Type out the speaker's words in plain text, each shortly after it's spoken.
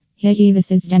Hey, this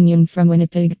is Danyun from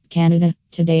Winnipeg, Canada.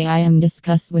 Today I am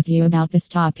discuss with you about this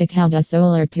topic: how do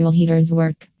solar pool heaters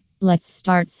work? Let's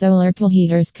start. Solar pool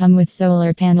heaters come with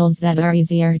solar panels that are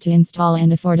easier to install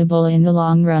and affordable in the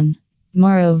long run.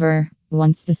 Moreover,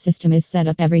 once the system is set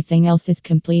up, everything else is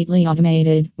completely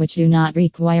automated, which do not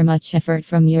require much effort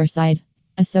from your side.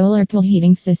 A solar pool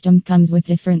heating system comes with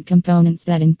different components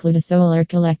that include a solar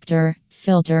collector,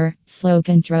 filter, flow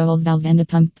control valve, and a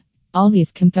pump. All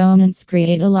these components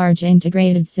create a large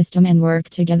integrated system and work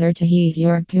together to heat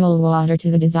your pool water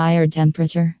to the desired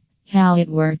temperature. How it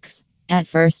works: at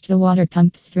first, the water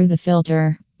pumps through the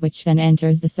filter, which then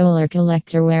enters the solar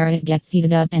collector where it gets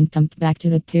heated up and pumped back to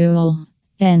the pool.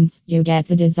 Hence, you get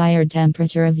the desired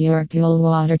temperature of your pool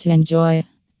water to enjoy.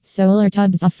 Solar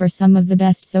Tubs offer some of the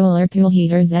best solar pool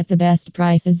heaters at the best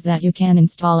prices that you can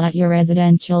install at your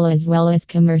residential as well as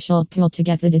commercial pool to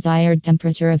get the desired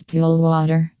temperature of pool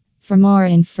water. For more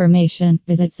information,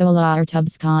 visit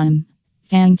solartubs.com.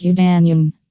 Thank you, Danyun.